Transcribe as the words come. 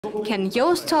Can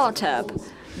your startup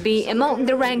be among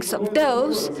the ranks of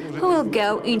those who will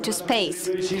go into space?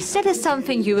 That is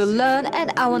something you will learn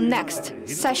at our next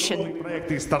session.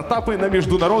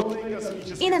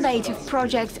 Innovative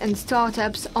projects and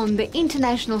startups on the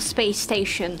International Space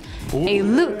Station. A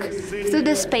look through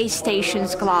the space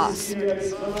station's glass.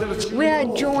 We are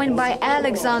joined by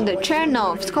Alexander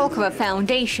Chernov, Skolkovo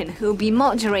Foundation, who will be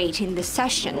moderating the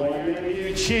session.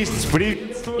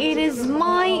 It is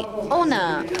my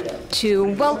honor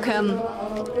to welcome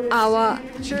our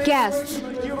guest,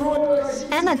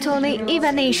 Anatoly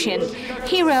Ivanishin,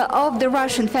 hero of the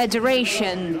Russian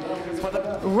Federation,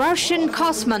 Russian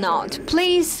cosmonaut.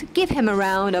 Please give him a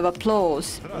round of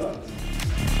applause.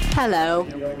 Hello.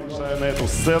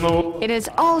 It is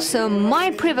also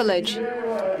my privilege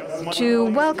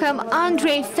to welcome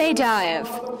Andrei Fedyaev,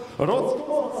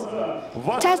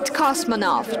 test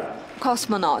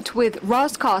cosmonaut with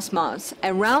Roscosmos.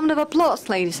 A round of applause,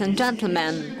 ladies and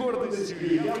gentlemen.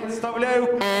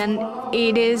 And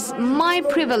it is my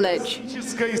privilege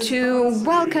to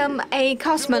welcome a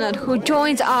cosmonaut who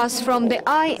joins us from the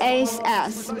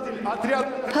ISS,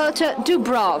 Pyotr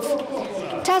Dubrov,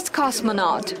 test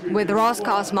cosmonaut with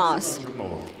Roskosmos.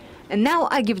 And now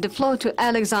I give the floor to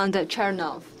Alexander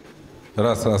Chernov.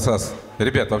 Раз.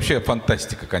 Ребят, вообще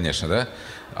фантастика, конечно, да?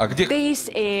 This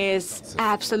is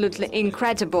absolutely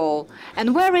incredible.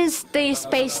 And where is the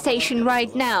space station right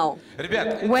now?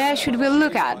 Where should we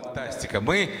look at?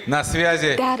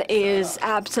 That is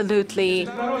absolutely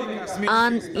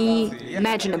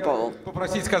unimaginable.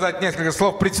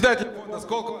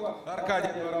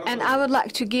 And I would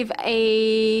like to give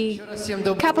a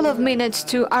couple of minutes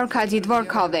to Arkady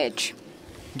Dvorkovich.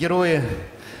 Герои,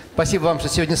 спасибо вам, что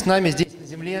сегодня с нами здесь на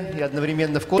Земле и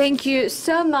одновременно в космосе. Thank you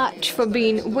so much for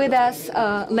being with us,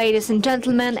 ladies and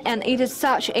gentlemen, and it is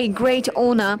such a great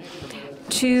honor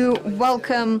to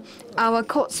welcome our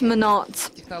cosmonauts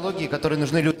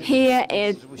here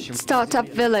at Startup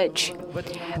Village,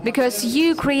 because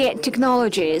you create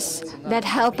technologies that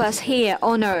help us here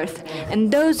on Earth.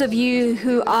 And those of you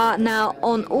who are now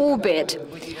on orbit,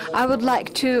 I would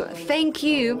like to thank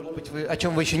you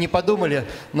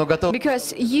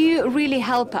because you really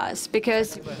help us,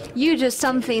 because you do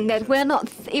something that we're not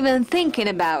even thinking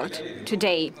about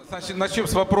today. Начнем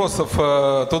с вопросов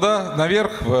туда,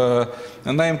 наверх,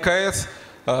 на МКС.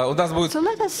 So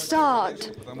let us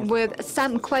start with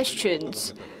some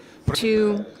questions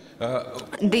to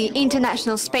the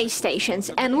International Space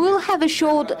Stations, and we'll have a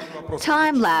short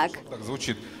time lag.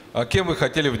 Кем вы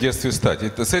хотели в детстве стать? You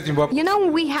know,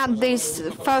 we had this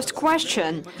first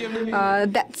question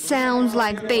that sounds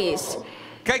like this.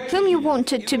 Whom you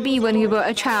wanted to be when you were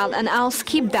a child, and I'll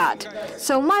skip that.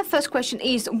 So my first question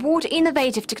is, what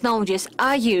innovative technologies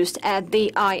are used at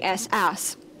the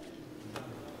ISS?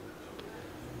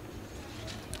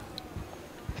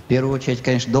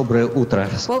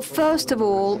 Well, first of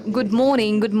all, good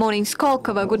morning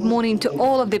Skolkovo, good morning to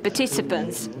all of the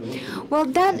participants. Well,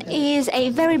 that is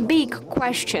a very big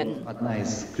question.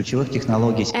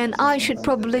 And I should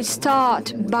probably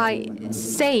start by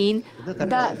saying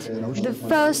that the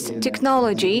first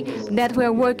technology that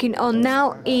we're working on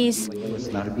now is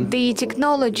the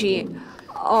technology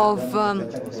of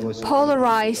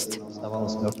polarized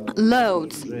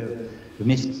loads.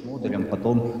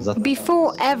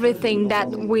 Before everything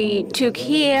that we took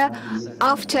here,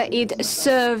 after it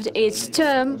served its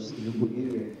term,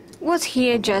 was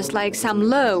here just like some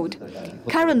load.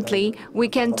 Currently, we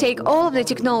can take all of the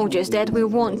technologies that we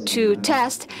want to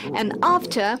test, and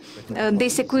after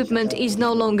this equipment is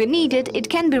no longer needed, it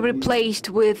can be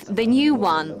replaced with the new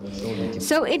one.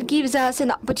 So it gives us an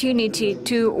opportunity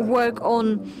to work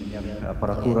on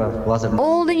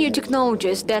all the new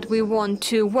technologies that we want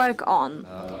to work on.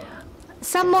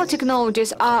 Some more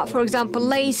technologies are, for example,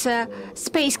 laser,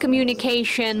 space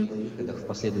communication.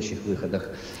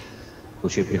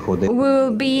 We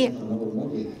will be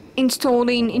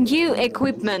installing new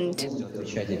equipment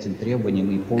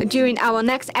during our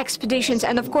next expeditions,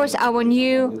 and of course our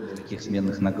new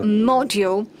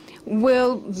module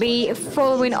will be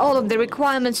following all of the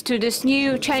requirements to this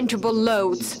new changeable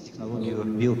loads.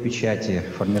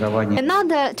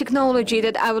 Another technology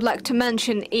that I would like to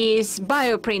mention is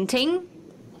bioprinting.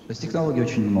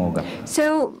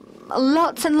 So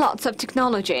lots and lots of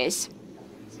technologies.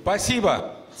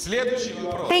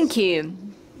 Thank you.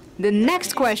 The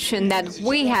next question that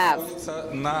we have: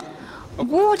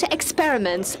 what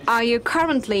experiments are you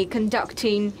currently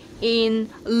conducting in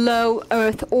low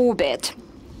Earth orbit?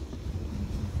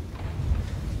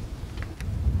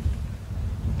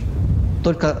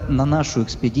 Только на нашу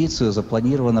экспедицию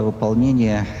запланировано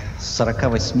выполнение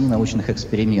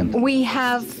We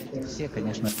have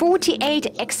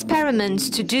 48 experiments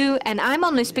to do, and I'm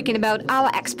only speaking about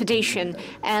our expedition,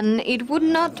 and it would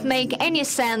not make any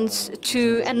sense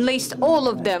to enlist all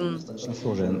of them.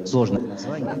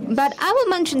 But I will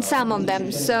mention some of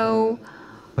them. So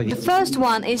the first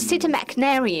one is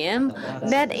Cytomechnarium.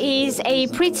 That is a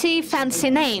pretty fancy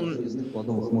name.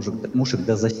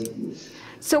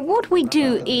 So what we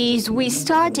do is we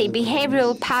study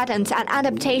behavioral patterns and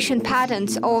adaptation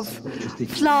patterns of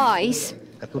flies,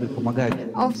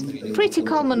 of pretty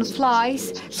common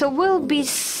flies. So we'll be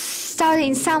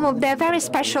studying some of their very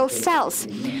special cells,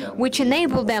 which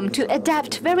enable them to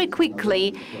adapt very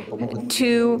quickly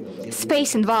to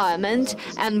space environment,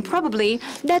 and probably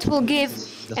that will give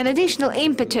an additional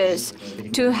impetus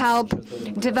to help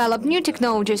develop new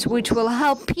technologies which will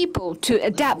help people to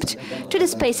adapt to the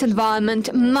space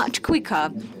environment much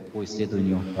quicker.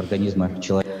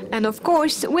 And of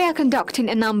course, we are conducting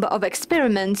a number of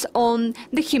experiments on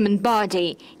the human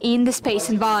body in the space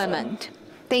environment.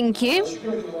 Thank you. You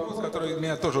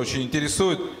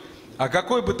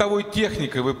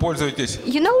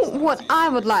know what I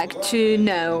would like to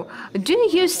know? Do you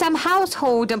use some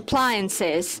household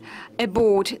appliances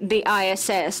aboard the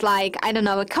ISS, like, I don't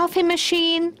know, a coffee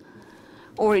machine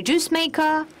or a juice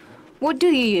maker? What do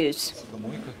you use?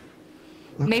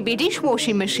 Maybe a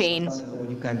dishwashing machine?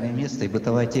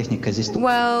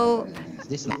 Well,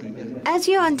 as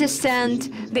you understand,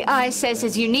 the ISS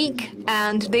is unique,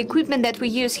 and the equipment that we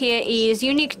use here is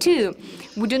unique too.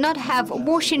 We do not have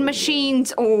washing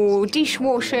machines or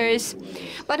dishwashers,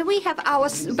 but we have our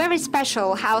very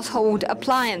special household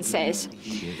appliances.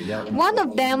 One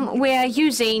of them we are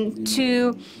using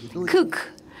to cook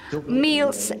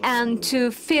meals and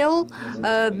to fill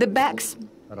the bags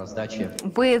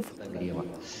with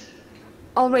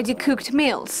already cooked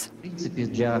meals.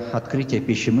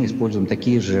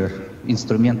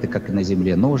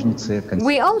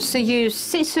 We also use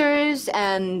scissors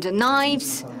and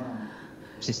knives,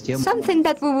 something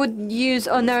that we would use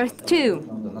on Earth too.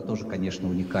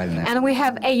 And we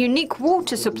have a unique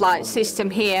water supply system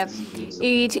here.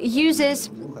 It uses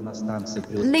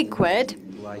liquid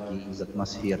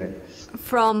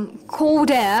from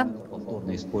cold air.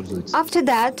 After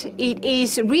that, it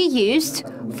is reused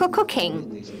for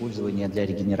cooking.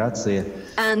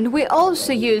 And we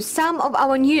also use some of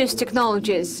our newest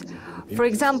technologies. For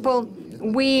example,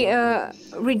 we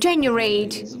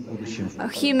regenerate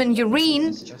human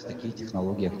urine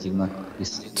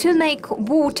to make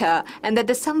water, and that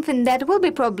is something that will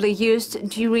be probably used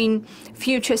during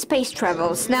future space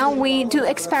travels. Now we do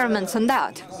experiments on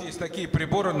that.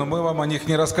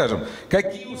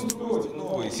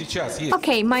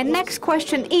 Okay, my next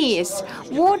question is,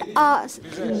 what are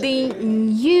the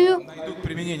new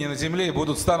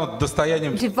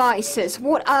devices?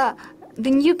 What are the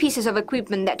new pieces of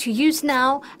equipment that you use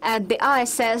now at the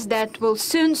ISS that will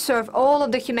soon serve all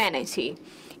of the humanity?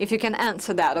 If you can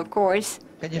answer that, of course.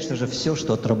 It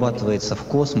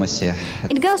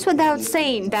goes without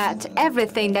saying that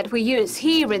everything that we use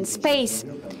here in space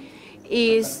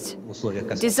is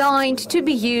designed to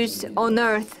be used on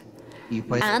Earth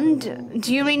and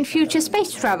during future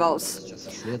space travels.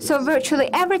 So virtually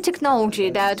every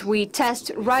technology that we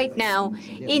test right now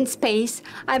in space,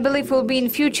 I believe, will be in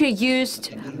future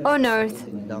used on Earth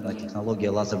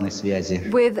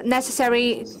with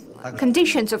necessary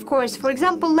conditions, of course. For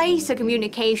example, laser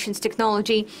communications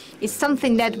technology is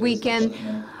something that we can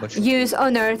use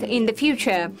on Earth in the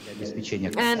future.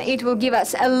 And it will give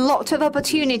us a lot of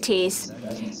opportunities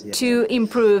to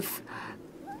improve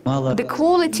the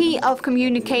quality of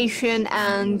communication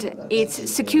and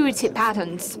its security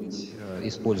patterns.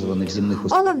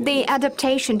 All of the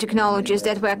adaptation technologies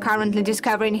that we're currently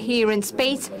discovering here in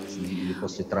space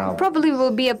probably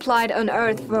will be applied on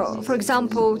Earth, for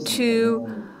example, to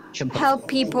help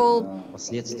people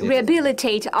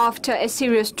rehabilitate after a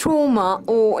serious trauma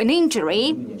or an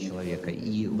injury.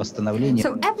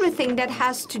 So everything that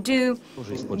has to do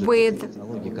with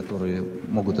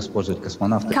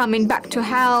coming back to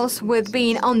health, with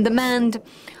being on demand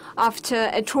after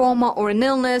a trauma or an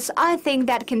illness, I think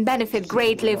that can benefit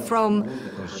greatly from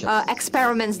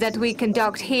experiments that we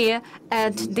conduct here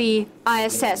at the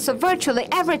ISS. So virtually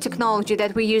every technology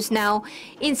that we use now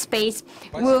in space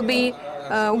will be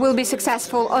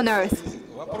successful on Earth.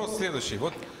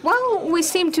 Well, we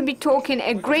seem to be talking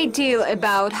a great deal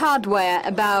about hardware,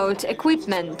 about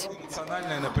equipment.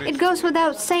 It goes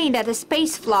without saying that a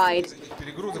space flight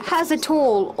has a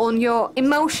toll on your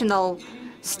emotional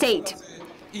state.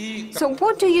 So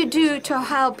what do you do to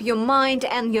help your mind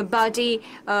and your body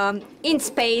in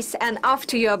space and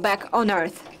after you're back on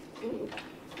Earth?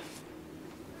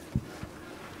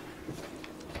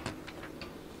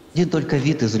 Один только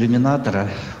вид из иллюминатора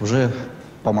уже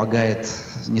помогает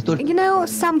не только You know,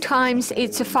 sometimes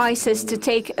it suffices to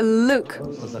take a look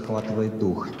захватывает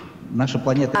дух. Наша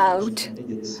планета out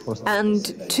просто and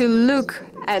to look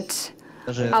at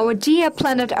our dear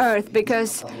planet Earth,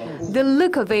 because the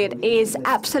look of it is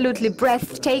absolutely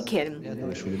breathtaking.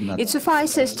 It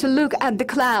suffices to look at the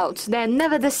clouds. They're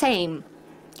never the same.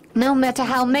 No matter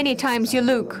how many times you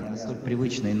look, столь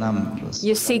привычный нам,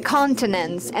 you see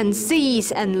continents and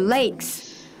seas and lakes.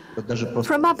 вот даже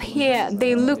просто From up here,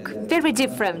 they look very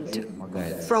different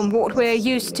from what we're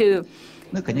used to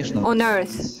ну и, конечно, on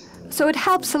Earth. So it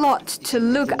helps a lot to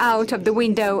look out of the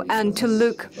window and to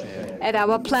look at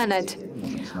our planet.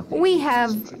 We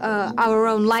have our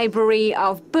own library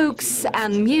of books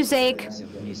and music.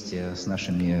 вместе с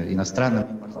нашими иностранными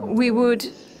We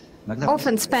would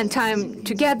often spend time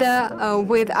together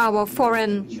with our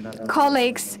foreign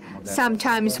colleagues.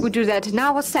 Sometimes we do that in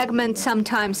our segment,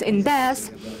 sometimes in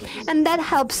theirs. And that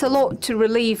helps a lot to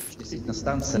relieve действительно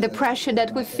станция the pressure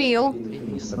that we feel.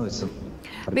 не становится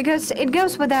Because it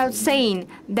goes without saying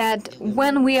that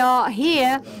when we are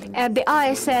here at the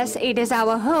ISS, it is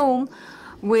our home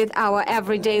with our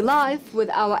everyday life, with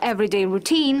our everyday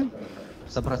routine,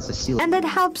 собраться силой. and that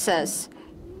helps us,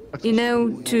 you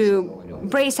know, to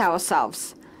brace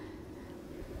ourselves.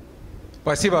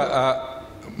 Спасибо.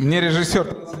 Мне режиссер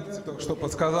только что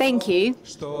подсказал, Thank you.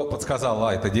 что подсказала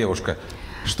эта девушка,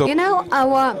 что You know,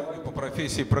 our по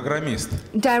профессии программист.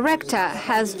 director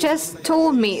has just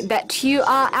told me that you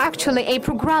are actually a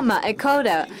programmer, a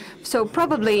coder. So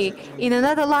probably in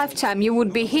another lifetime you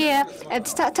would be here at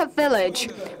Startup Village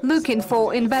looking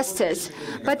for investors.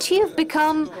 But you've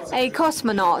become a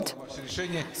cosmonaut.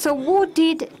 So what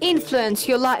did influence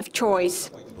your life choice?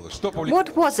 Что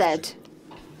What was it?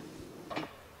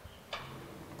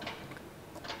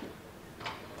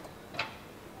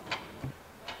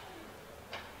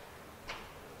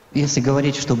 Если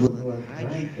говорить, что было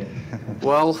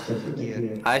Well,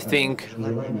 I think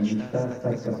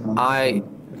I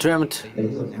dreamt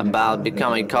about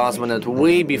becoming a cosmonaut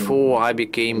way before I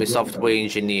became a software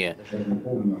engineer.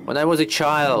 When I was a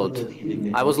child,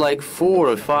 I was like 4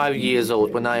 or 5 years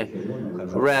old when I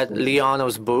read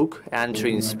Leonov's book,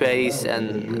 Entering Space,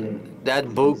 and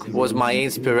that book was my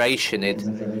inspiration. It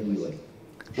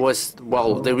was,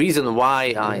 well, the reason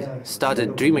why I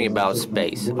started dreaming about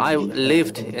space. I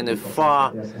lived in a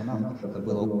far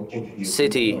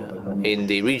city in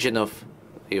the region of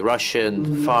the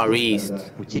Russian Far East.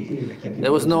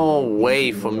 There was no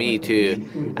way for me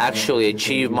to actually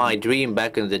achieve my dream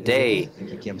back in the day.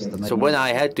 So when I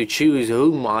had to choose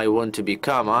whom I want to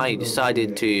become, I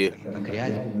decided to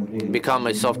become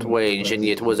a software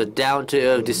engineer. It was a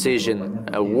down-to-earth decision,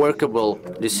 a workable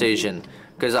decision,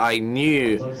 because I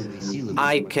knew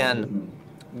I can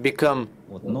become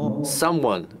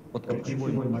someone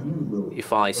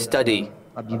if I study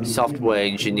software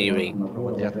engineering.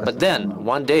 But then,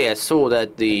 one day I saw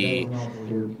that the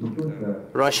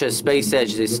Russia space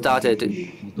agency started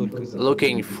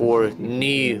looking for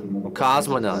new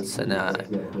cosmonauts,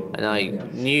 and I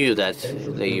knew that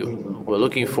they were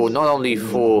looking for not only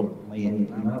for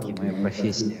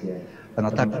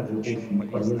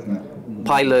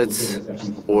pilots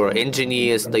or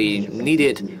engineers, they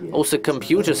needed also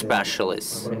computer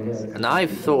specialists. And I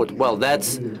thought, well,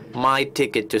 that's my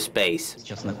ticket to space.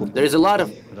 There's a lot of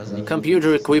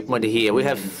computer equipment here. We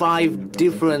have 5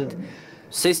 different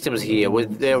systems here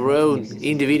with their own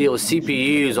individual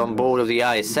CPUs on board of the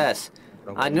ISS.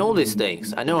 I know these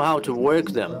things. I know how to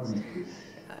work them.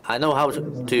 I know how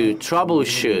to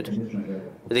troubleshoot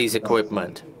these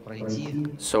equipment.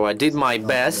 So I did my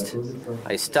best.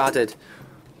 I started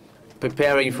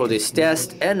preparing for this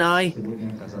test, and I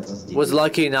was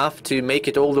lucky enough to make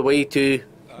it all the way to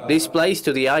this place,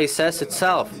 to the ISS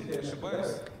itself.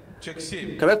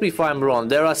 Correct me if I'm wrong,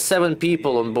 there are 7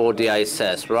 people on board the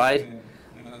ISS, right?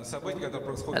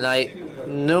 And I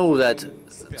know that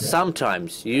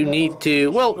sometimes you need to,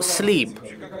 well, sleep.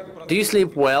 Do you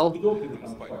sleep well?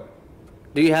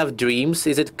 Do you have dreams?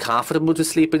 Is it comfortable to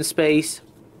sleep in space?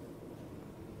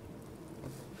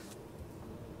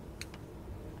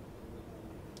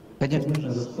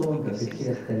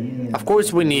 Of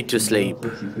course we need to sleep,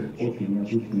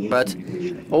 but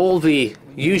all the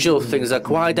usual things are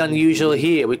quite unusual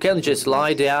here. We can't just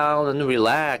lie down and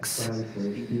relax.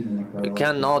 We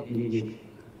cannot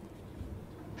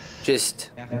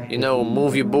just, you know,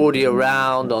 move your body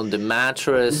around on the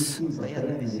mattress.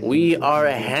 We are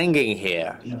hanging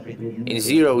here in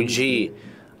 0G.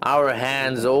 Our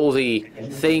hands, all the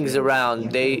things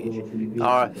around, they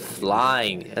are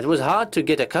flying. It was hard to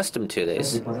get accustomed to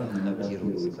this.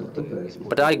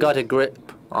 But I got a grip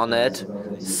on it.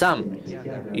 Some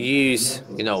use,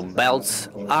 belts.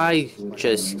 I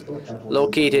just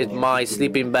located my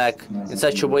sleeping bag in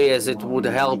such a way as it would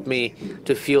help me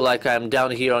to feel like I'm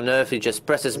down here on Earth. It just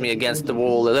presses me against the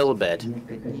wall a little bit.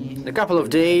 In a couple of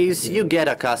days, you get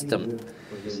accustomed.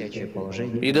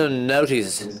 You don't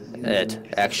notice it,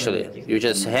 actually. You're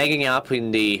just hanging up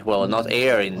in the, well, not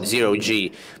air, in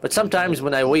 0G. But sometimes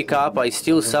when I wake up, I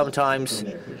still sometimes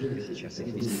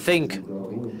think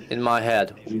in my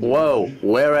head, whoa,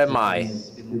 where am I?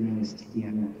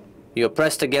 You're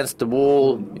pressed against the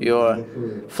wall, you're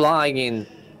flying in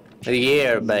the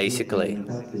air, basically.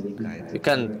 You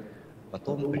can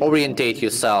orientate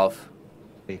yourself.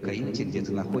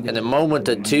 In a moment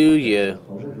or two, you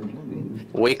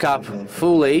wake up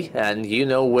fully and you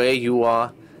know where you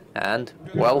are, and,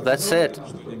 well, that's it.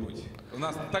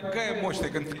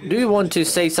 Do you want to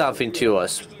say something to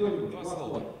us?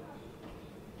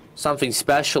 Something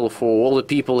special for all the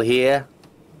people here?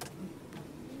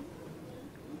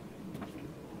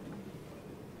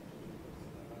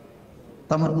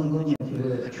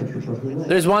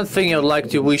 There's one thing I'd like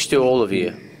to wish to all of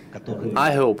you.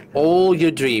 I hope all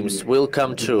your dreams will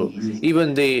come true,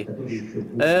 even the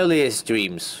earliest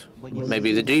dreams,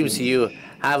 maybe the dreams you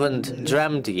haven't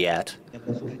dreamt yet,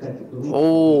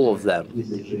 all of them.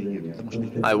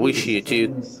 I wish you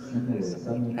to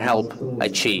help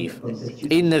achieve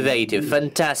innovative,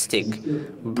 fantastic,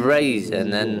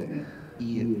 brazen and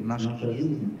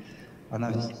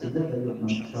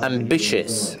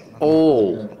ambitious,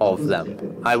 all of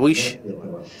them. I wish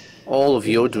all of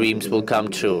your dreams will come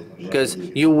true, because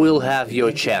you will have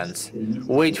your chance.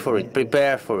 Wait for it,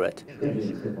 prepare for it.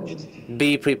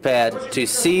 Be prepared to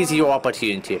seize your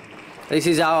opportunity. This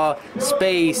is our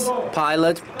space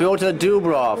pilot, Pyotr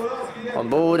Dubrov, on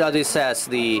board ISS.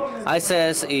 The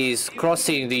ISS is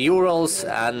crossing the Urals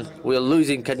and we're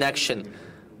losing connection.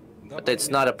 But it's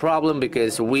not a problem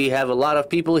because we have a lot of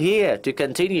people here to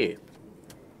continue.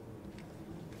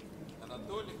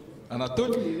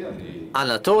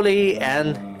 Anatoly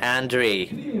and Andrei.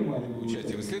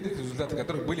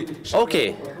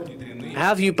 Okay,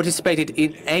 have you participated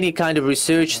in any kind of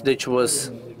research that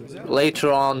was later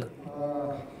on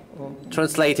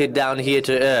translated down here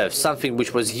to Earth, something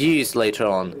which was used later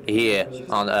on here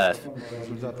on Earth?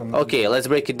 Okay, let's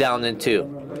break it down in two.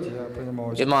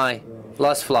 In my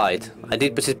last flight, I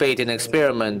did participate in an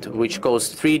experiment which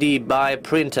calls 3D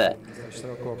bioprinter.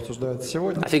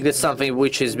 I think that's something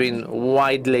which has been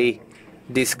widely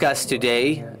discussed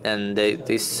today, and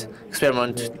this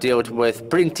experiment dealt with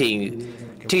printing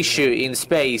tissue in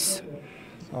space,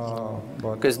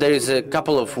 because there is a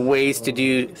couple of ways to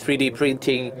do 3D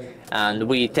printing, and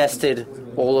we tested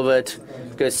all of it,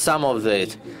 because some of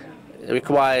it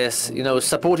requires,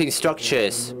 supporting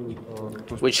structures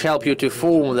which help you to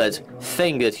form that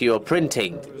thing that you are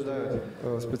printing.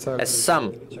 As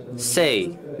some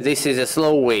say, this is a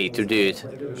slow way to do it.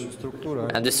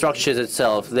 And the structures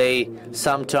itself, they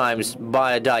sometimes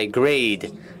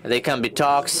biodegrade. They can be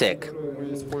toxic.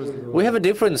 We have a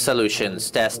different solutions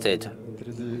tested.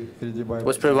 It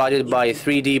was provided by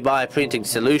 3D bioprinting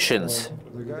solutions.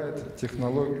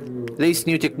 This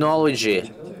new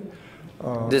technology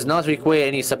does not require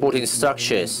any supporting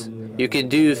structures. You can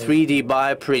do 3D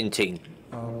bioprinting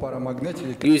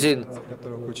using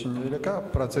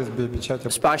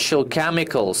special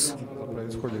chemicals.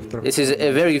 This is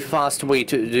a very fast way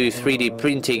to do 3D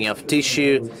printing of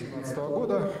tissue.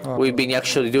 We've been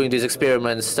actually doing this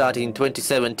experiment starting in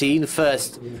 2017.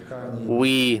 First,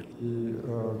 we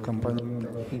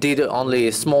did only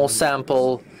a small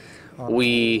sample.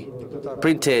 We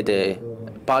printed a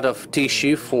part of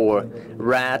tissue for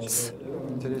rats.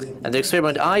 And the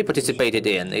experiment I participated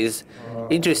in is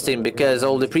interesting because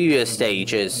all the previous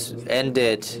stages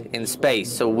ended in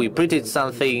space. So we printed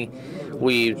something,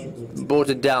 we brought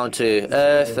it down to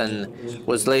Earth, and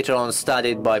was later on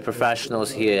studied by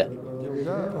professionals here.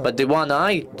 But the one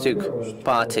I took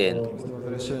part in,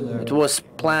 it was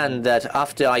planned that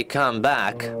after I come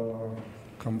back,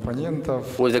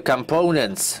 with the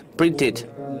components printed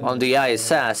on the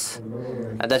ISS,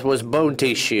 and that was bone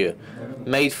tissue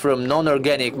made from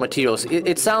non-organic materials.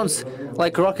 It sounds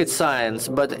like rocket science,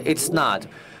 but it's not.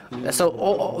 So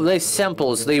all these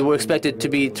samples, they were expected to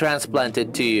be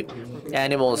transplanted to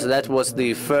animals. That was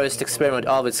the first experiment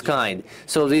of its kind.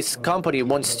 So this company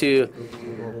wants to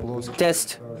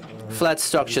test flat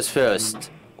structures first.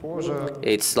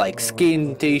 It's like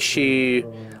skin tissue.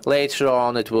 Later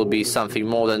on, it will be something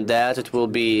more than that. It will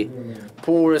be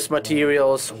porous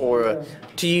materials or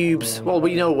tubes. Well,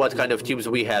 we know what kind of tubes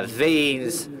we have.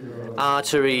 Veins,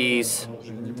 arteries.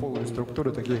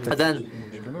 And then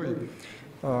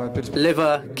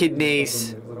liver,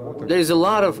 kidneys. There's a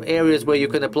lot of areas where you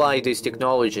can apply these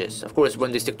technologies. Of course,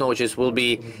 when these technologies will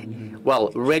be,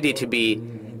 well, ready to be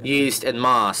used en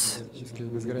masse.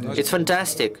 It's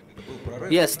fantastic.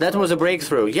 Yes, that was a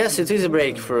breakthrough. Yes, it is a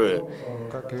breakthrough.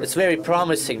 It's very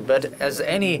promising, but as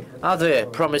any other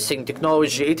promising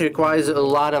technology, it requires a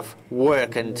lot of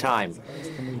work and time.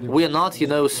 We are not,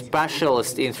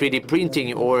 specialists in 3D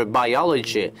printing or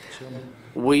biology.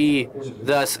 We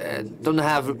thus don't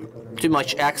have too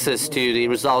much access to the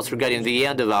results regarding the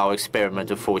end of our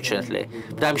experiment, unfortunately.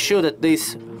 But I'm sure that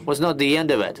this was not the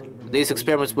end of it. These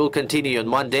experiments will continue, and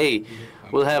one day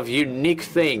we'll have unique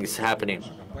things happening.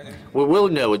 We will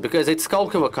know it because it's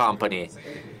Skolkovo company.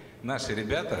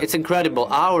 It's incredible.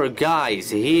 Our guys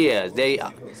here, they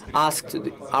asked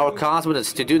our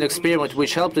cosmonauts to do an experiment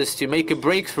which helped us to make a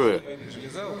breakthrough.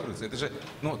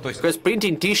 Because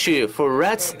printing tissue for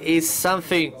rats is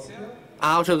something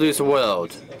out of this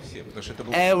world.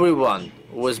 Everyone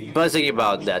was buzzing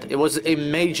about that. It was a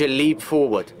major leap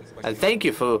forward. And thank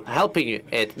you for helping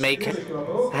it make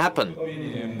happen.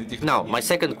 Now, my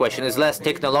second question is less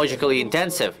technologically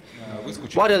intensive.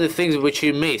 What are the things which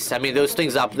you miss? I mean, those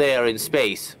things up there in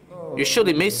space. You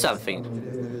surely miss something,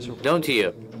 don't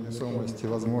you?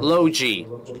 Low G,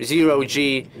 0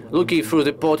 G, looking through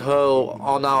the porthole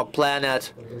on our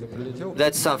planet.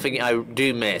 That's something I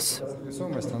do miss.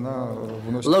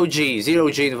 Low G, 0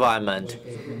 G environment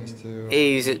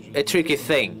is a tricky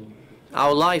thing.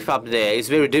 Our life up there is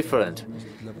very different.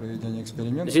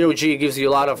 0 G gives you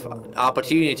a lot of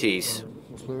opportunities.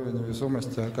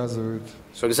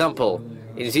 For example,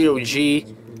 in 0 G,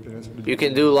 you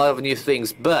can do a lot of new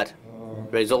things, but,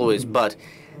 there is always but,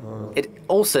 it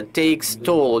also takes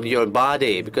toll on your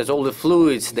body, because all the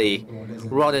fluids, they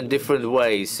run in different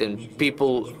ways, and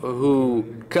people who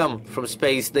come from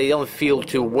space, they don't feel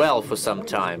too well for some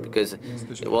time, because,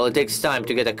 well, it takes time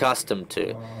to get accustomed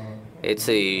to. It's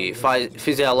a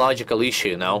physiological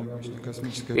issue now.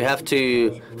 You have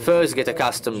to first get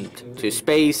accustomed to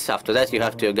space, after that you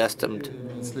have to get accustomed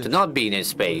to not being in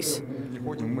space.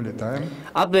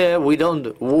 Up there we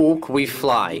don't walk, we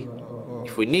fly.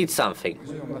 If we need something.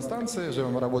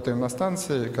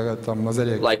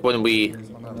 Like when we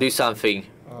do something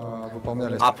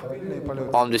up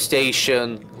on the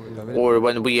station, or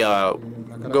when we are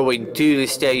going to the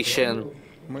station,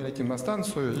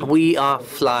 we are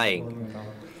flying.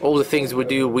 All the things we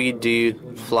do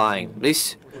flying.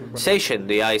 This station,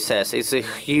 the ISS, is a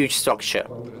huge structure.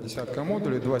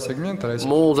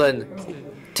 More than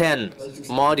 10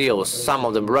 modules, some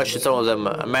of them Russian, some of them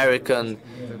American.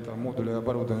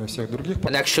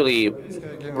 And actually,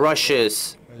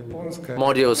 Russia's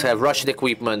modules have Russian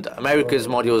equipment, America's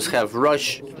modules have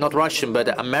not Russian,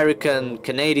 but American,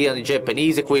 Canadian,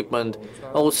 Japanese equipment,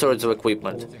 all sorts of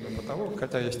equipment.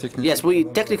 Yes, we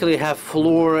technically have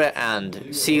floor and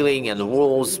ceiling and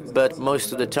walls, but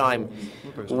most of the time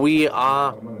we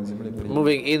are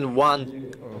moving in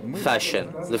one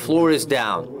fashion. The floor is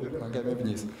down.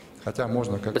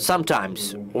 But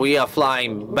sometimes we are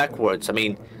flying backwards. I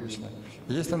mean,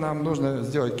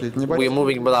 we are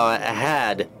moving with our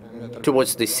head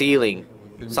towards the ceiling.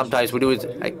 Sometimes we do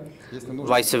it like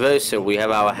vice versa. We have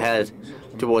our head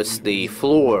towards the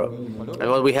floor.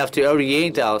 And when we have to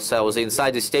orient ourselves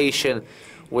inside the station,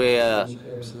 we're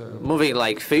moving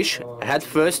like fish, head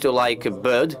first, or like a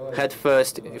bird, head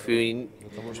first.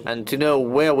 And to know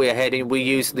where we're heading, we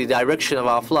use the direction of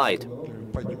our flight.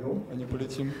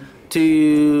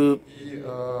 To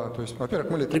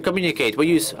communicate, we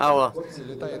use our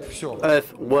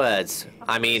Earth words.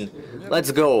 I mean,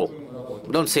 let's go.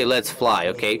 Don't say let's fly,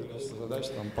 okay?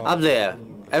 Up there,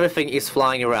 everything is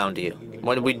flying around you.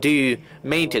 When we do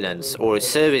maintenance or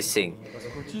servicing,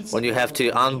 when you have to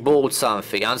unbolt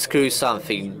something, unscrew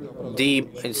something,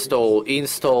 install,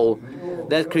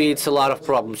 that creates a lot of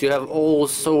problems. You have all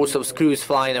sorts of screws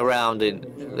flying around and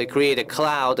they create a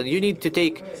cloud, and you need to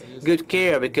take good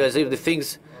care, because if the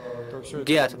things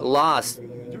get lost,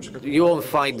 you won't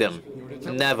find them.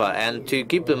 Never. And to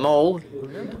keep them all,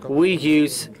 we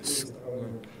use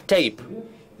tape.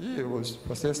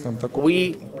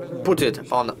 We put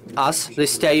it on us,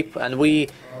 this tape, and we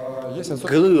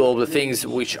glue all the things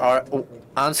which are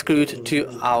unscrewed to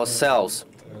ourselves.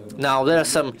 Now, there are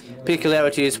some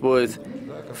peculiarities with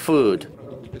food.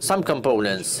 Some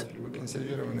components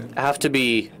have to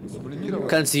be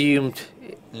consumed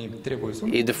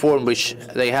in the form which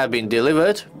they have been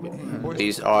delivered.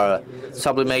 These are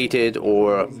sublimated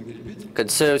or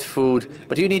conserved food,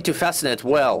 but you need to fasten it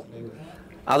well,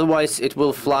 otherwise it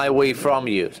will fly away from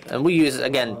you. And we use,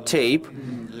 again, tape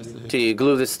to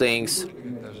glue these things,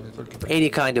 any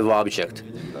kind of object.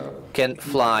 can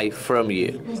fly from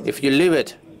you. If you leave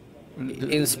it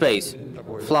in space,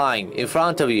 flying in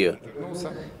front of you,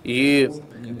 you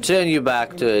turn your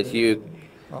back to it, you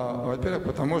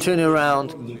turn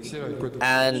around,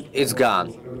 and it's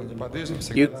gone.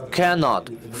 You cannot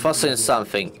fasten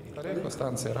something,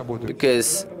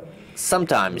 because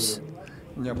sometimes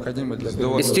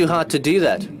it's too hard to do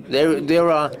that. There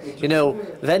are,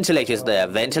 ventilators there.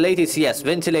 Ventilators, yes,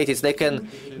 ventilators, they can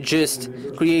just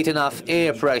create enough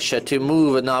air pressure to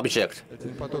move an object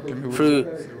through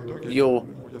your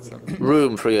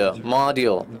room, through your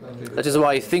module. That is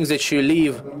why things that you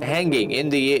leave hanging in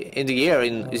the air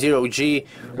in 0G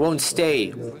won't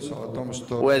stay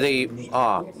where they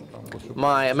are.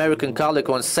 My American colleague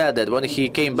once said that when he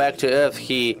came back to Earth,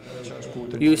 he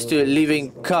used to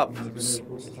leaving cups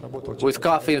with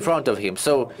coffee in front of him.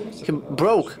 So he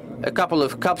broke a couple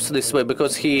of cups this way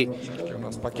because he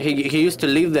used to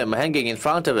leave them hanging in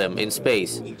front of him in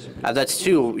space. And that's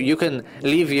true. You can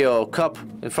leave your cup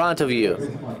in front of you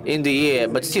in the air,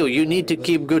 but still you need to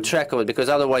keep good track of it, because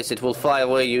otherwise it will fly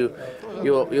away.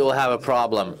 You'll have a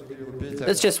problem.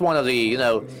 That's just one of the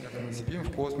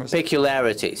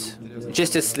peculiarities.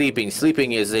 Just as sleeping.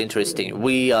 Sleeping is interesting.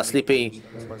 We are sleeping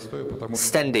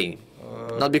standing,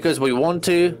 not because we want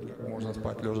to.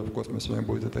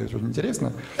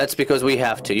 That's because we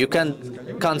have to. You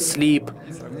can't sleep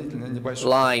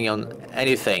lying on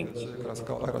anything.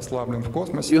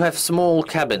 You have small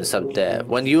cabins up there.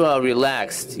 When you are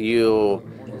relaxed, your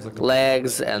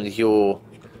legs and your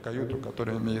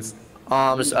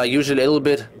arms are usually a little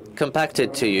bit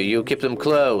compacted to you. You keep them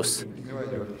close.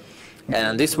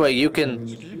 And this way you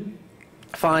can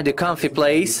find a comfy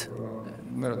place,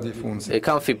 a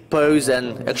comfy pose,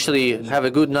 and actually have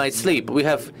a good night's sleep. We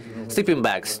have sleeping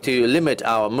bags to limit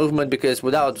our movement, because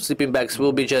without sleeping bags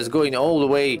we'll be just going all the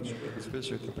way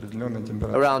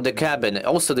around the cabin.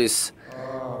 Also, these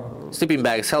sleeping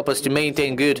bags help us to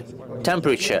maintain good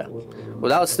temperature.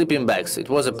 Without sleeping bags it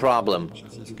was a problem.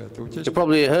 You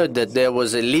probably heard that there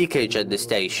was a leakage at the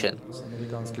station.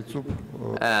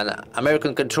 And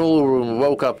American control room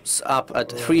woke us up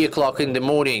at 3 o'clock in the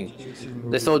morning.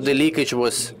 They thought the leakage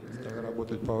was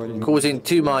causing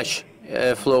too much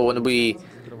airflow, and we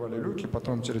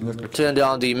turned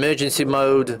on the emergency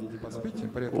mode.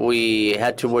 We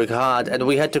had to work hard, and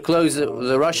we had to close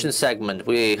the Russian segment.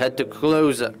 We had to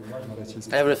close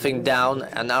everything down,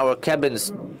 and our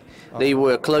cabins, they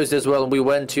were closed as well. We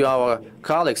went to our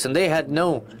colleagues, and they had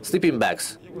no sleeping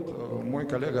bags.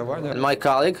 And my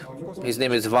colleague, his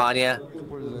name is Vanya,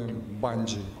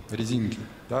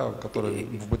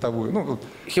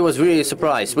 he was really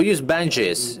surprised. We use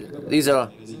banjis. These are,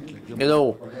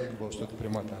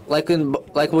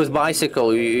 like with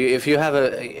bicycle, if you have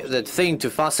that thing to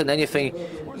fasten anything,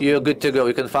 you're good to go.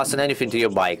 You can fasten anything to your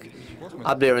bike.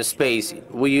 Up there in space,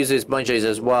 we use these banjis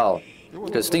as well,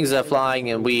 because things are flying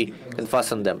and we can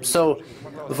fasten them. So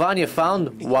Vanya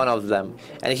found one of them,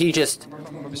 and he just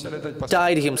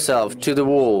tied himself to the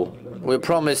wall. We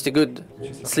promised a good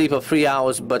sleep of 3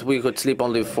 hours, but we could sleep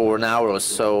only for an hour or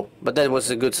so. But that was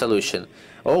a good solution.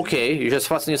 Okay, you just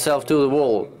fasten yourself to the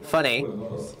wall. Funny.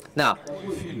 Now,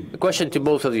 the question to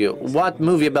both of you. What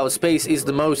movie about space is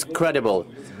the most credible?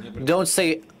 Don't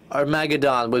say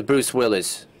Armageddon with Bruce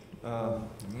Willis.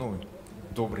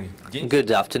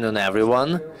 Good afternoon,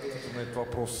 everyone.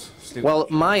 Well,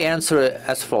 my answer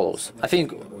as follows. I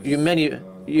think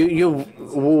you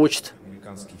watched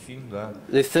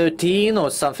the 13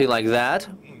 or something like that.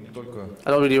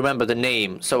 I don't really remember the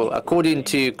name. So according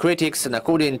to critics and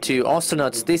according to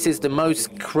astronauts, this is the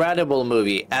most credible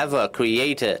movie ever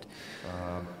created.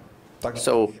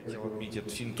 So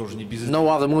no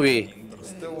other movie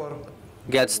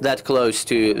gets that close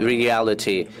to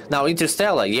reality. Now,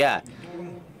 Interstellar, yeah.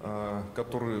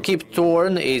 Kip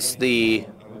Thorne is the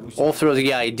author of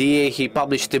the idea. He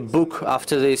published a book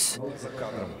after this.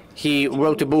 He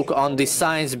wrote a book on the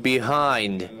science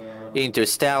behind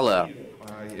Interstellar.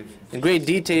 In great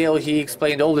detail, he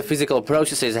explained all the physical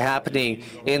processes happening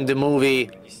in the movie,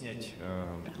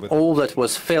 all that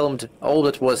was filmed, all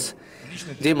that was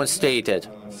demonstrated.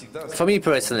 For me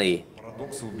personally,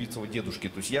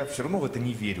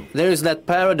 there is that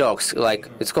paradox, like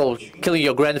it's called killing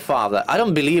your grandfather. I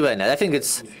don't believe in it. I think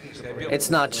it's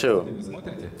not true.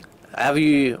 Have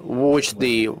you watched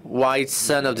The White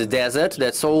Sun of the Desert?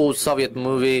 That's old Soviet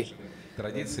movie.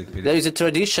 There is a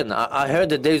tradition. I heard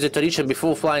that there is a tradition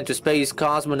before flying to space,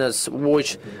 cosmonauts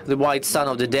watch The White Sun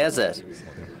of the Desert.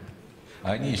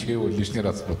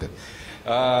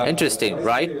 Interesting,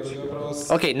 right?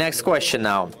 Okay, next question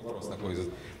now.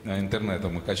 интернета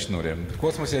мы качнули. В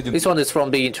космосе один... This one is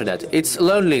from the internet. It's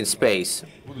lonely in space.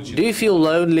 Do you feel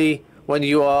lonely when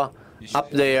you are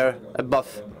up there above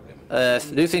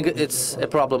Earth? Do you think it's a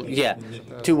problem? Yeah.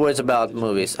 2 words about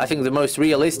movies. I think the most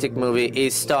realistic movie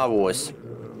is Star Wars.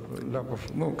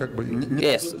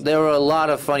 Yes, there are a lot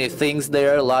of funny things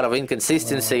there, a lot of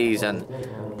inconsistencies and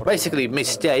basically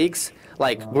mistakes,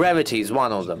 like gravity is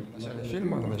one of them.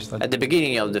 At the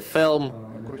beginning of the film,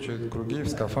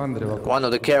 one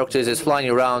of the characters is flying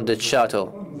around the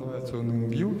shuttle.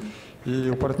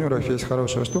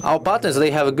 Our partners,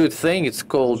 they have a good thing, it's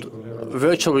called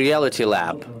virtual reality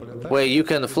lab, where you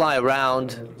can fly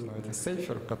around.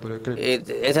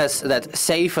 It has that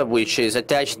safer which is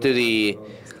attached to the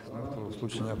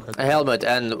helmet,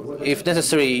 and if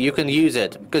necessary you can use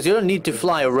it, because you don't need to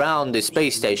fly around the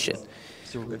space station.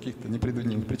 You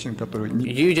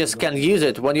just can use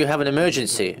it when you have an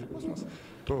emergency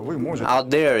out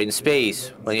there in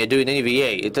space, when you're doing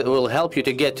EVA. It will help you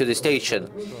to get to the station.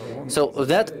 So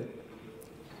that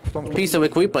piece of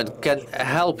equipment can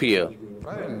help you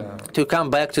to come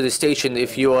back to the station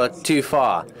if you are too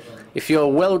far. If you're a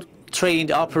well-trained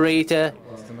operator,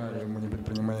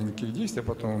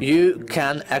 you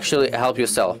can actually help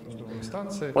yourself.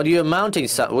 When you're mounting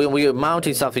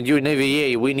something during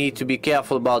EVA, we need to be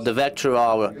careful about the vector of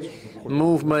our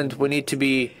movement. We need to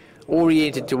be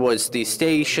oriented towards the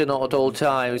station at all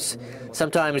times.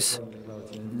 Sometimes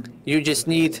you just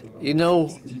need, you know,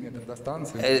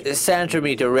 a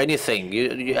centimeter or anything,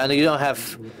 and you don't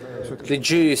have the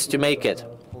juice to make it.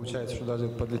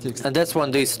 And that's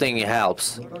when this thing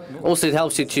helps. Also, it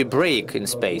helps you to brake in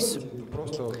space.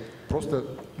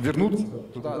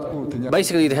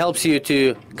 Basically, it helps you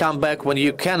to come back when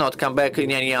you cannot come back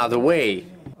in any other way.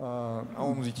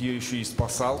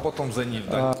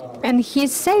 And he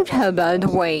saved her, by the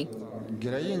way.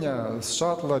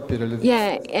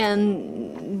 Yeah,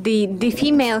 and the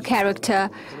female character,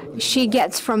 she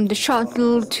gets from the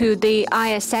shuttle to the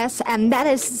ISS, and that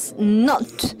is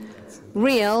not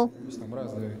real,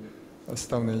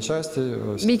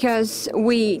 because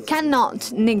we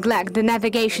cannot neglect the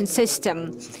navigation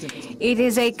system. It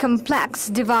is a complex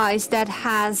device that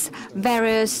has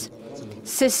various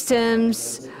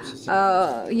systems.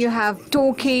 You have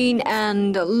docking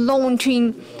and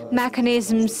launching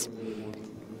mechanisms.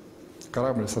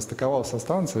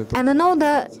 And in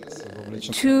order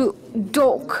to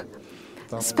dock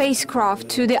spacecraft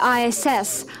to the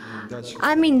ISS,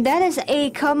 I mean, that is a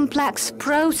complex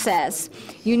process.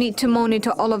 You need to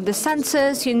monitor all of the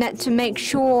sensors, you need to make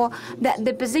sure that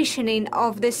the positioning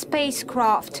of the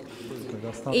spacecraft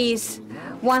is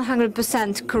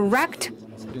 100% correct.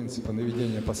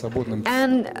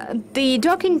 And the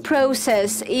docking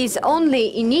process is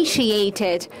only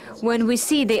initiated when we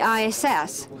see the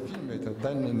ISS.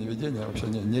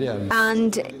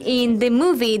 And in the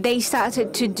movie, they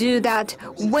started to do that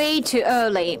way too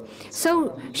early.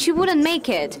 So she wouldn't make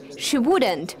it. She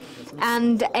wouldn't.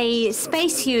 And a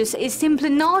spacesuit is simply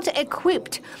not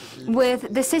equipped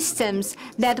with the systems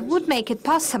that would make it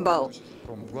possible.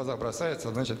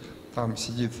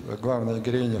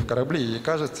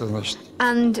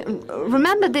 And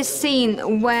remember this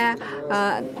scene where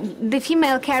the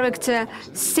female character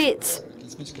sits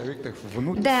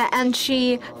there and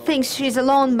she thinks she's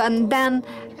alone, but then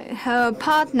her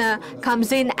partner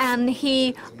comes in and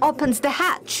he opens the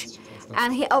hatch.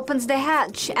 And he opens the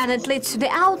hatch and it leads to the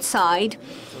outside.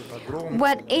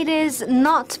 But it is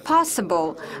not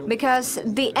possible because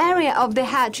the area of the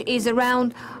hatch is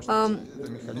around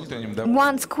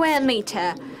 1 square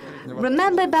meter.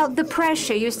 Remember about the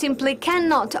pressure. You simply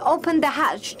cannot open the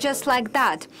hatch just like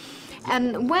that.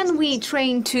 And when we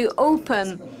train to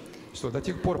open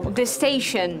the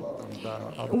station,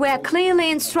 we are clearly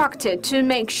instructed to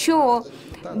make sure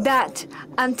that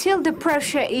until the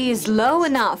pressure is low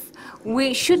enough,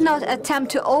 we should not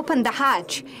attempt to open the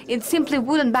hatch. It simply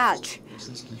wouldn't budge.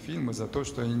 And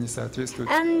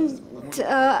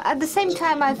at the same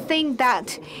time, I think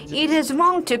that it is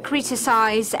wrong to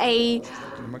criticize a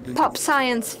pop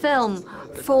science film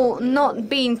for not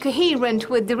being coherent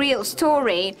with the real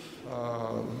story.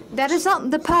 That is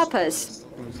not the purpose.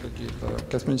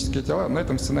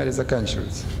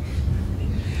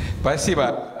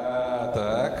 Спасибо.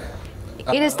 Так.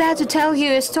 It is there to tell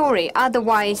you a story,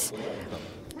 otherwise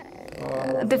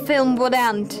the film would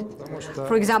end.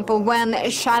 For example, when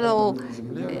a shuttle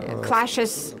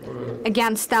clashes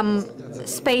against some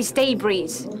space debris.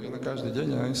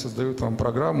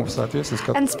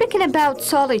 And speaking about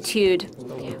solitude,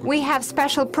 we have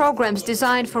special programs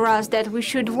designed for us that we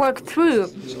should work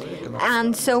through.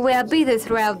 And so we are busy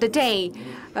throughout the day.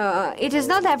 it is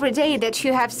not every day that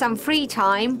you have some free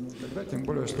time,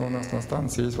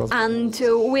 and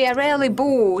we are rarely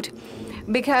bored,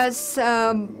 because,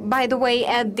 by the way,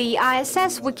 at the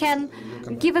ISS we can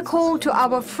give a call to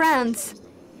our friends.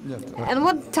 And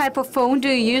what type of phone do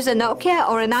you use, a Nokia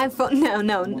or an iPhone?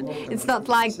 No, it's not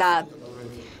like that.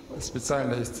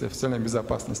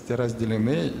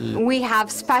 We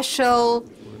have special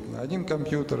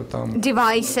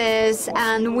devices,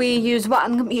 and we use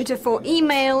one computer for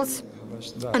emails.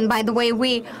 And by the way,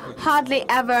 we hardly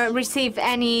ever receive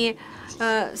any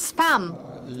spam.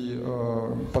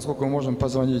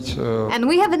 And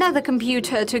we have another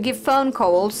computer to give phone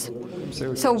calls,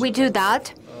 so we do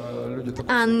that.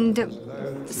 And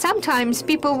sometimes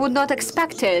people would not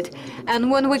expect it,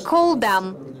 and when we call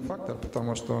them,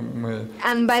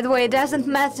 and by the way, it doesn't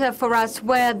matter for us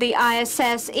where the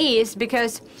ISS is,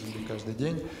 because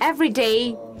every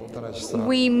day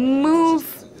we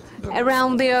move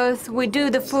around the Earth, we do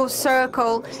the full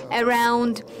circle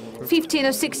around 15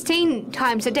 or 16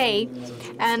 times a day,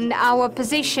 and our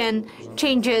position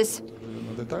changes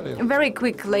very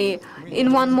quickly.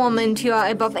 In one moment you are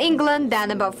above England,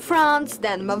 then above France,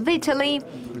 then above Italy.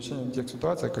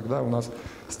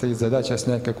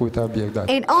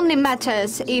 It only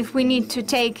matters if we need to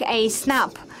take a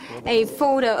snap, a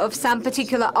photo of some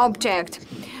particular object.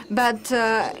 But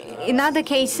in other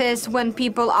cases, when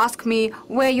people ask me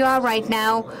where you are right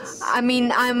now, I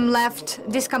mean, I'm left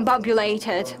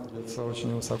discombobulated.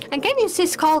 And can you see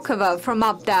Skolkovo from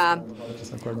up there?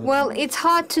 Well, it's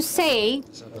hard to say,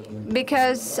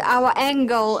 because our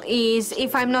angle is,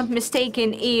 if I'm not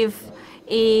mistaken, is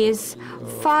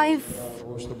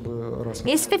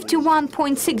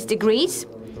 51.6 degrees.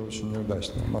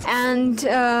 And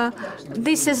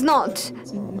this is not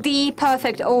the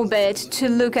perfect orbit to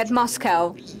look at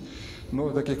Moscow.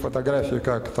 And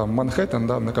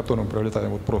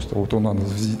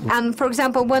for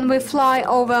example, when we fly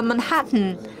over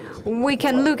Manhattan, we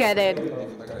can look at it.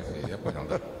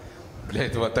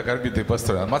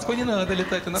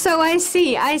 So I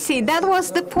see. That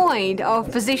was the point of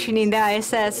positioning the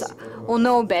ISS on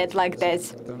orbit like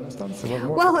this.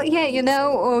 Well, yeah, you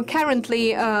know,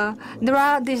 currently there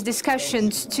are these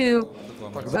discussions to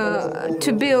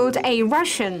build a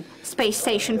Russian space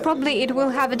station. Probably it will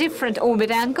have a different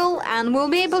orbit angle, and we'll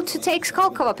be able to take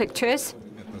Skolkovo pictures.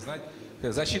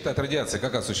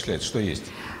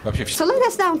 So let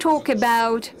us now talk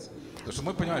about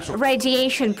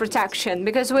radiation protection,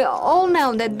 because we all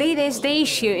know that that is the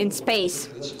issue in space.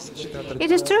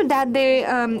 It is true that the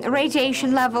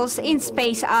radiation levels in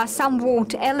space are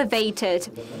somewhat elevated,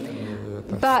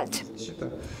 but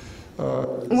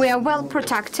we are well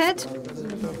protected.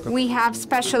 We have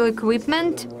special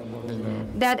equipment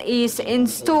that is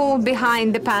installed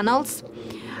behind the panels.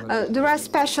 There are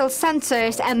special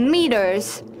sensors and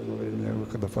meters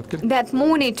that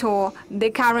monitor the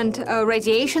current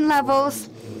radiation levels.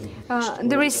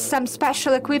 There is some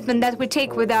special equipment that we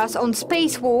take with us on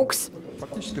spacewalks.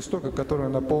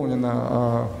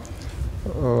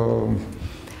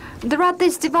 There are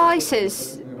these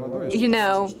devices, you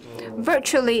know.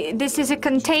 Virtually, this is a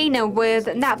container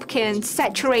with napkins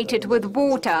saturated with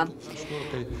water.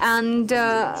 And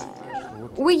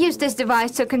we use this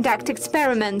device to conduct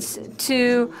experiments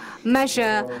to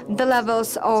measure the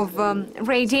levels of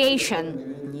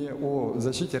radiation.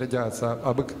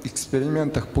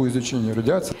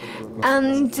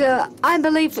 And I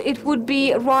believe it would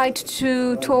be right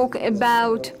to talk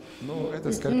about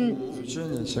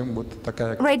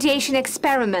radiation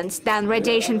experiments than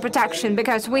radiation protection,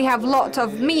 because we have lots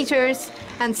of meters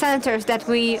and sensors that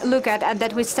we look at and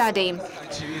that we study.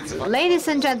 Ladies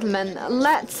and gentlemen,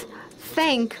 let's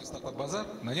thank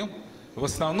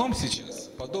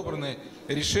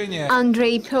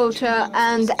Andrei, Pyotr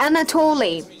and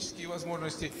Anatoly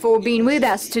for being with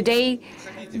us today,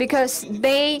 because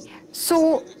they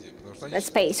saw the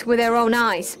space with their own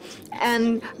eyes.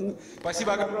 And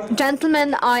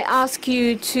gentlemen, I ask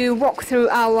you to walk through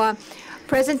our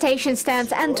presentation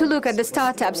stands and to look at the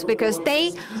startups, because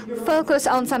they focus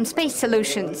on some space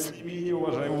solutions.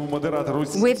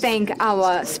 We thank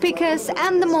our speakers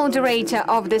and the moderator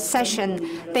of this session.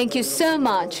 Thank you so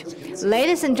much.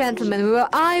 Ladies and gentlemen, we were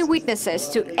eyewitnesses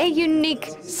to a unique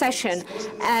session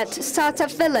at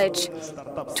Startup Village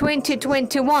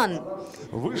 2021.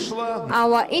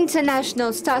 Our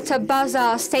international Startup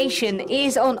Bazaar station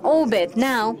is on orbit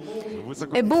now,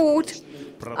 aboard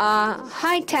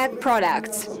high-tech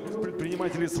products,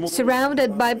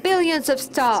 surrounded by billions of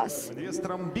stars.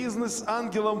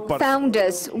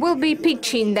 Founders will be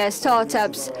pitching their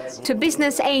startups to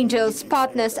business angels,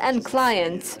 partners and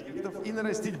clients. и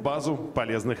нарастить базу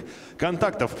полезных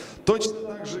контактов. Точно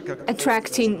так же, как...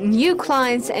 Attracting new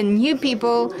clients and new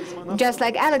people, just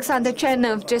like Alexander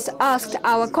Chernov just asked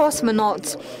our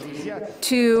cosmonauts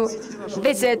to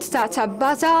visit Startup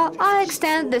Bazaar, I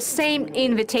extend the same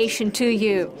invitation to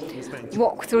you.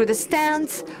 Walk through the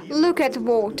stands, look at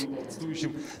what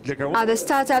other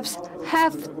startups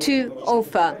have to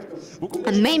offer,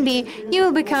 and maybe you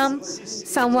will become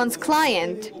someone's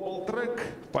client.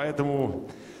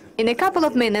 In a couple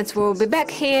of minutes, we'll be back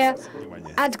here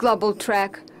at Global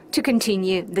Track to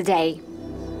continue the day.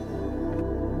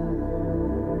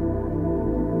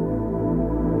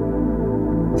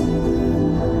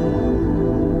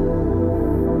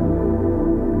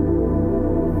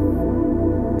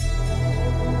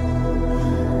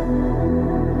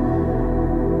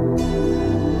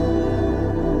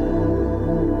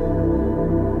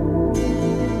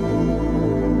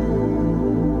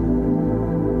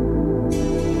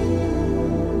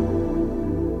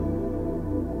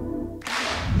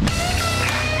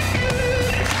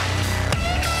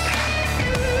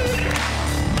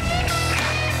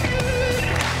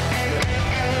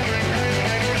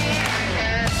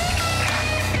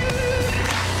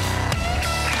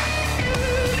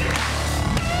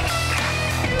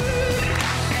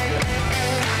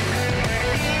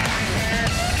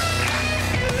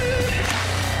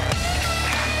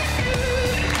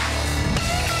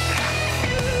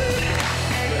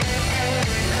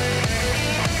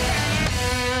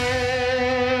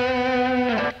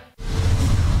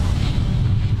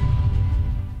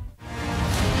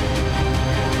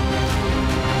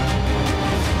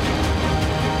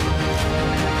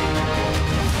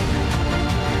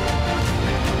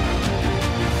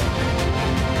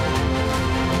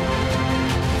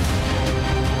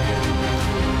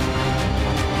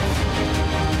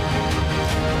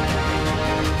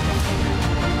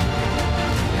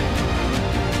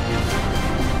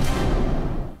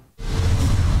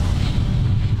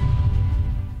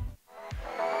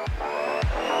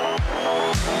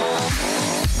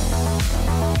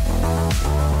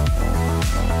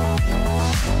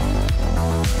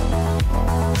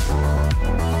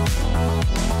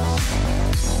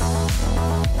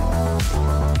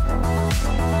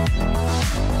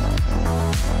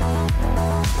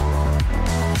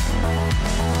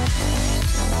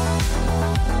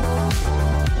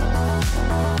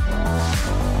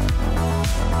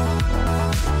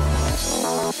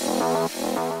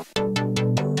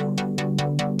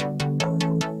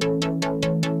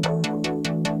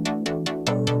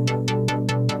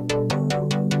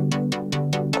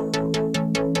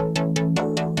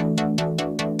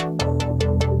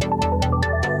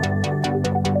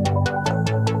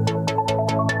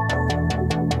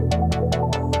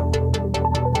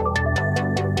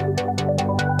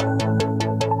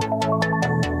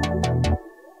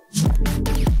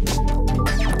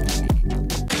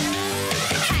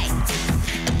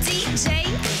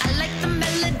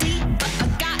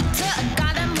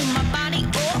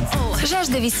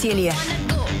 Жажда веселья,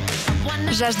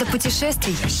 жажда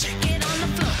путешествий,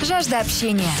 жажда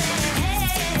общения.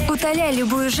 Утоляй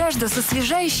любую жажду с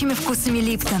освежающими вкусами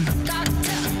Липтон.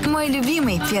 Мой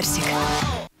любимый персик.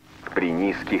 При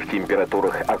низких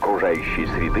температурах окружающей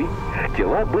среды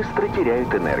тела быстро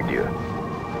теряют энергию.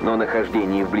 Но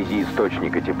нахождение вблизи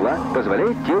источника тепла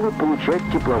позволяет телу получать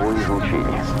тепловое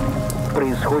излучение.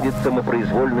 Происходит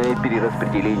самопроизвольное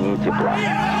перераспределение тепла.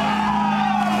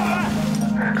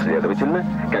 Следовательно,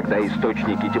 когда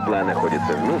источники тепла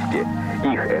находятся вместе,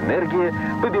 их энергия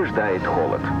побеждает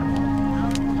холод.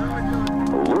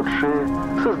 Лучшее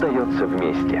создается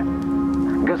вместе.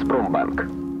 Газпромбанк.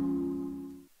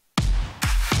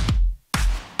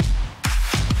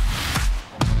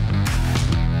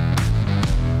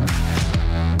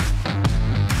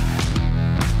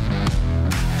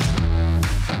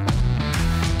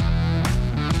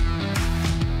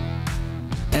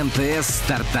 МТС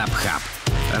Стартап Хаб.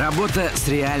 Работа с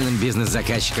реальным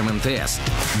бизнес-заказчиком МТС.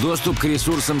 Доступ к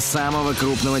ресурсам самого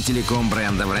крупного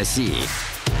телеком-бренда в России.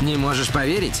 Не можешь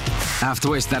поверить? А в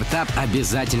твой стартап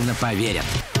обязательно поверят.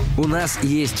 У нас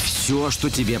есть все, что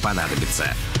тебе понадобится.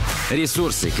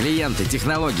 Ресурсы, клиенты,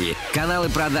 технологии, каналы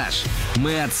продаж.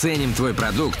 Мы оценим твой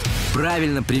продукт,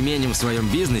 правильно применим в своем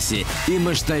бизнесе и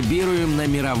масштабируем на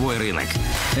мировой рынок.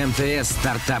 МТС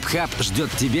Стартап Хаб ждет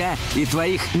тебя и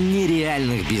твоих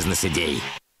нереальных бизнес-идей.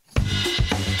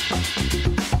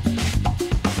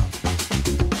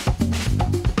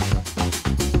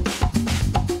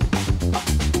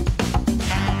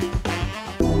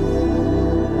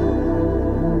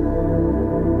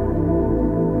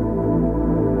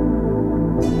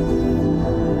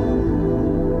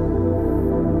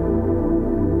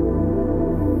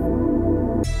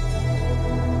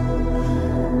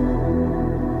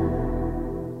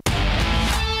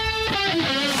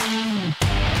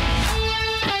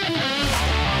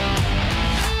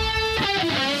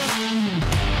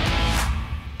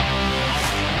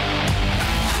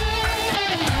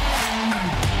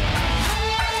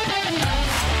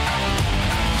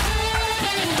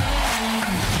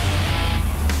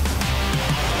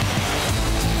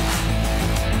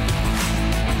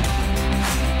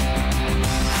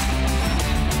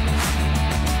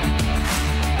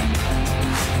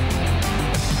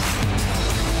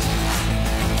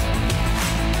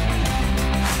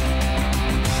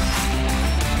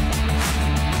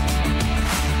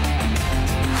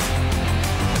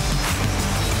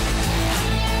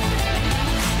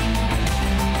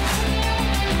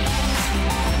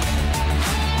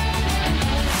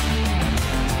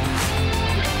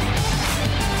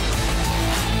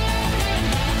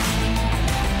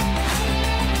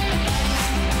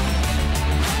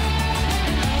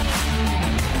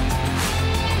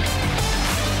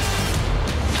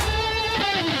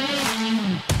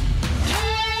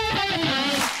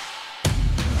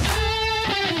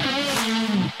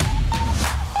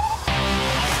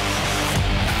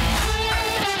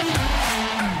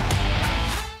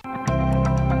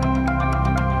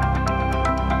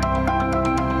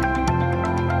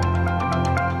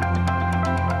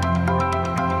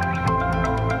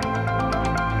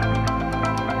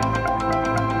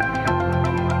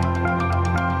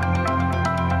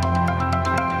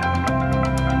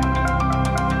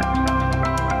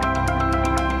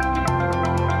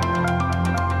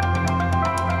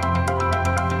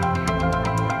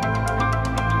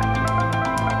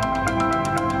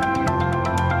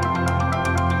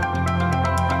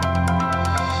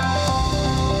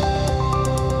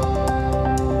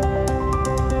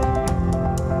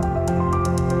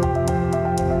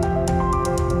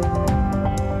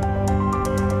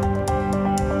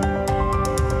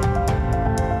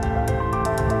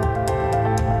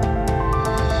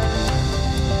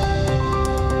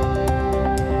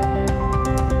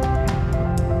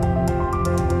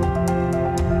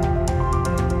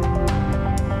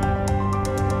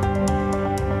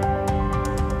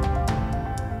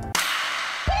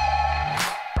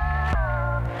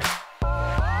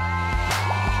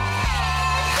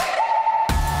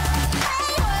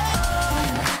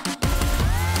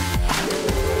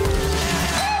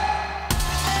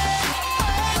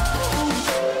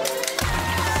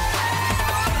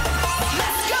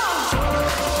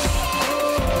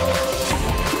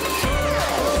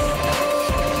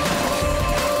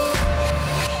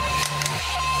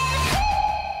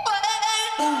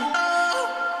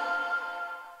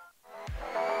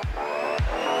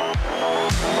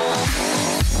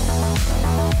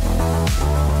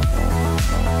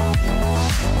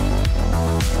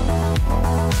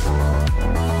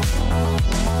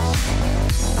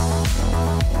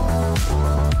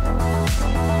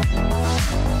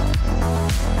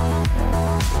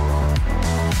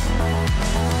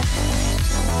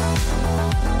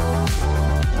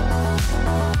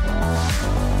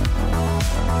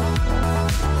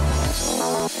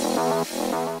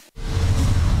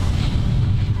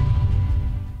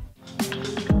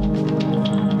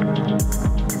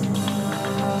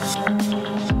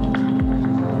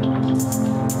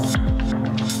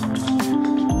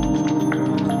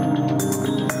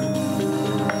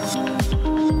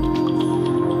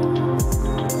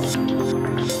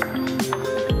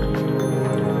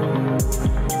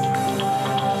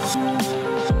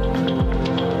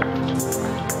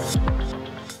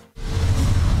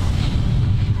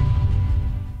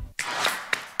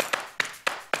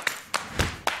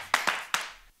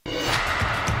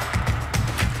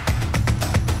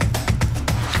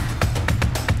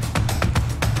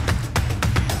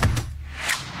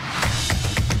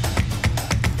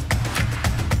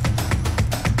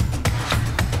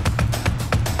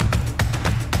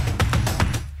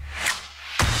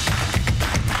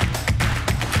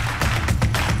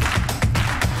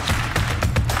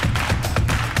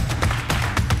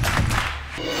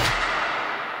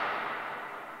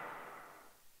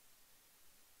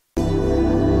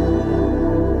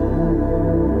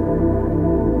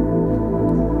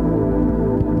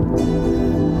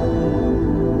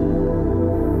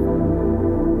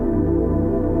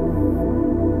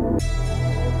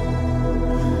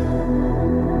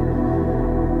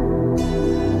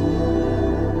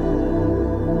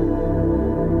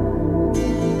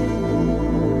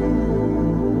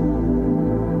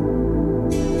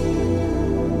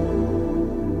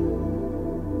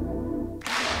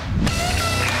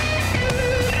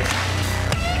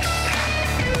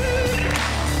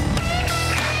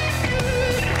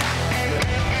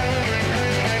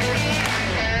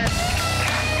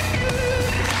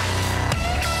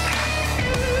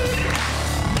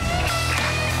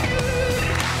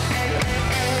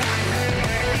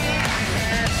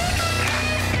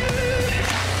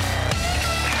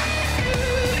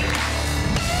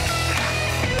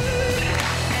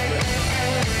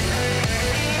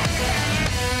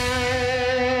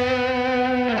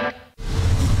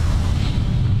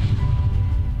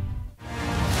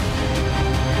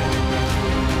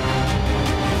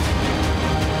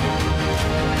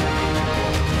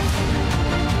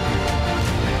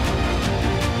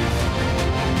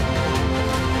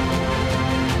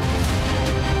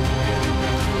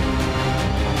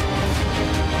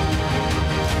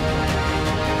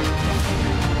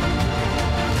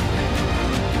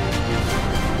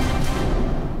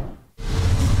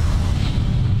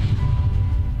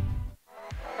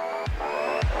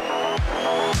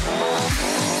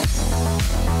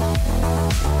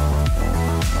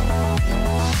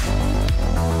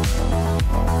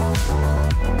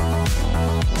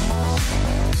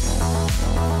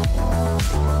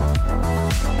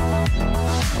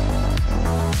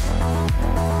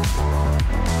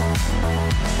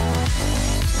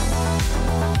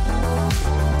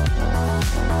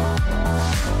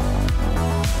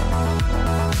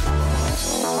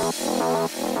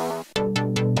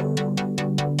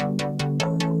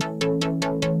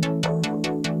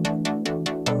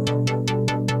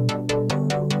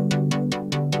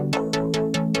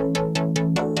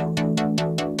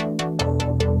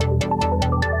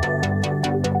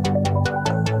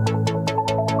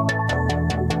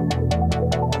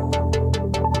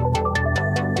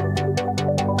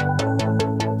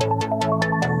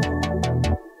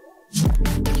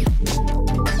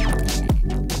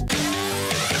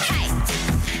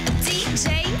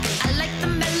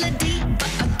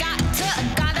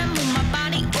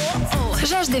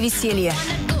 Жажда веселья.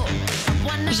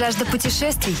 Жажда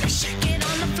путешествий.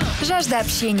 Жажда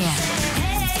общения.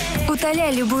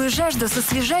 Утоляй любую жажду с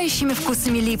освежающими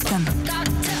вкусами Липтон.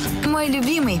 Мой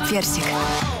любимый персик.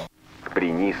 При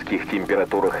низких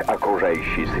температурах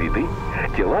окружающей среды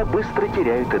тела быстро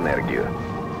теряют энергию.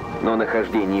 Но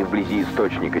нахождение вблизи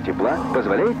источника тепла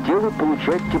позволяет телу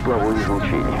получать тепловое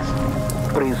излучение.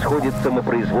 Происходит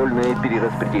самопроизвольное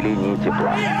перераспределение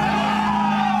тепла.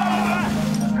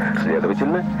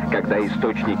 Следовательно, когда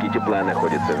источники тепла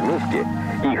находятся вместе,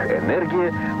 их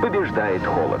энергия побеждает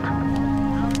холод.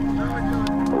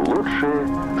 Лучшее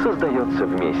создается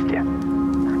вместе.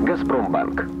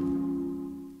 Газпромбанк.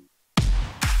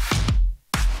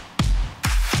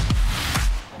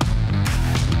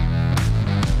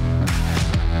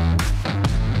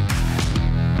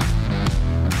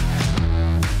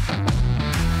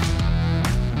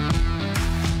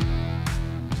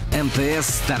 МТС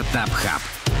Стартап Хаб.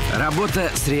 Работа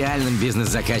с реальным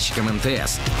бизнес-заказчиком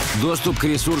МТС. Доступ к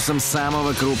ресурсам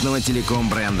самого крупного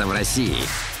телеком-бренда в России.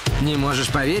 Не можешь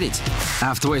поверить?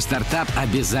 А в твой стартап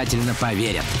обязательно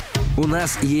поверят. У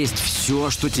нас есть все,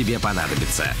 что тебе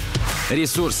понадобится.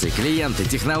 Ресурсы, клиенты,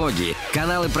 технологии,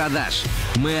 каналы продаж.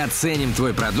 Мы оценим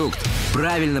твой продукт,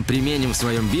 правильно применим в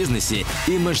своем бизнесе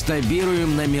и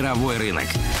масштабируем на мировой рынок.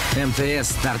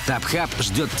 МТС Стартап Хаб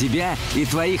ждет тебя и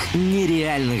твоих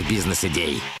нереальных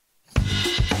бизнес-идей.